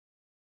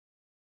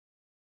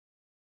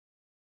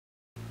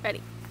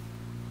Ready.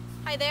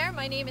 Hi there,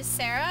 my name is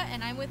Sarah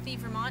and I'm with the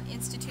Vermont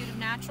Institute of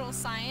Natural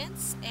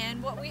Science,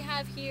 and what we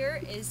have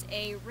here is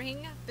a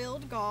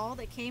ring-billed gull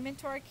that came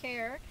into our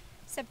care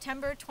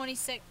September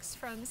 26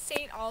 from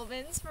St.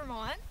 Albans,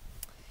 Vermont.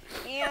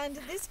 And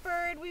this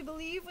bird, we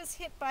believe, was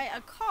hit by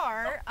a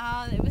car.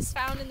 It was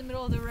found in the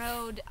middle of the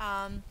road.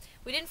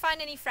 We didn't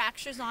find any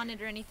fractures on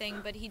it or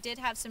anything, but he did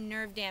have some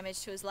nerve damage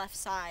to his left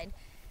side.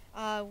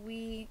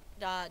 We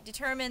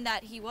determined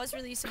that he was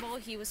releasable.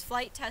 He was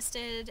flight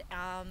tested,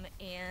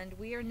 and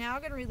we are now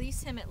going to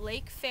release him at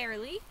Lake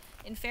Fairley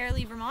in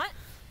Fairley, Vermont,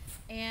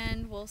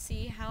 and we'll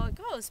see how it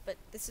goes. But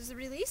this is a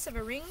release of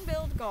a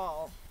ring-billed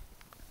gull.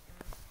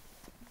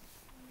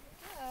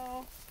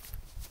 There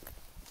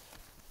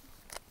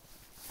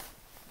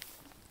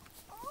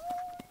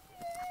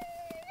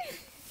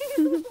we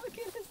go. Look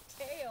at his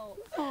tail.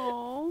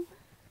 Oh.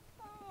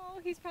 Oh,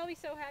 he's probably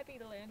so happy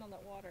to land on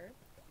that water.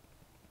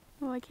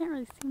 Oh, I can't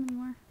really see him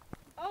anymore.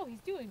 Oh,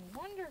 he's doing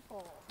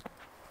wonderful.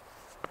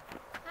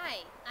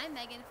 Hi, I'm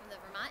Megan from the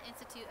Vermont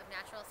Institute of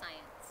Natural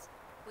Science.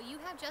 What you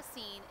have just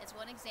seen is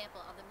one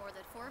example of the more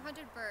than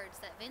 400 birds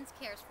that VINS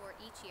cares for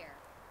each year.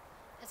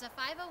 As a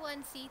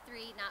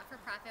 501c3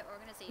 not-for-profit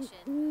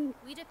organization,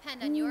 we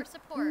depend on your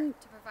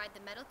support to provide the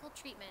medical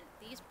treatment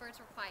these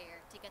birds require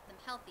to get them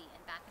healthy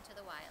and back into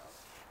the wild.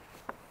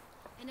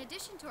 In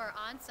addition to our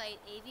on-site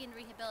avian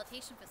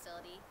rehabilitation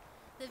facility,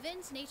 the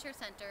VINS Nature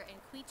Center in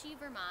Quechee,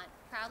 Vermont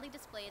proudly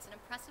displays an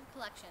impressive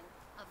collection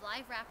of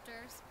live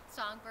raptors,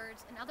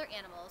 songbirds, and other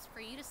animals for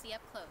you to see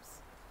up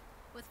close.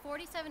 With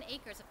 47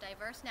 acres of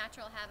diverse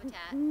natural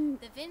habitat,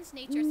 the VINS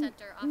Nature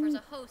Center offers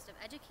a host of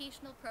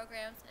educational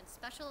programs and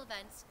special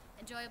events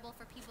enjoyable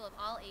for people of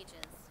all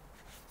ages.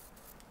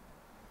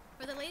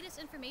 For the latest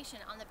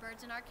information on the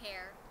birds in our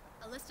care,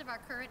 a list of our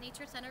current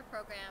Nature Center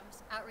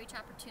programs, outreach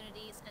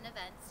opportunities, and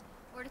events,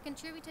 or to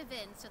contribute to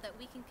VINS so that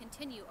we can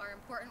continue our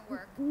important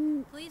work,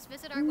 please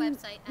visit our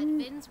website at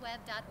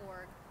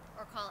vinsweb.org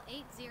or call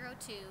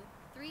 802-359-5000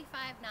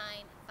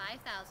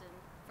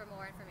 for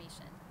more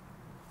information.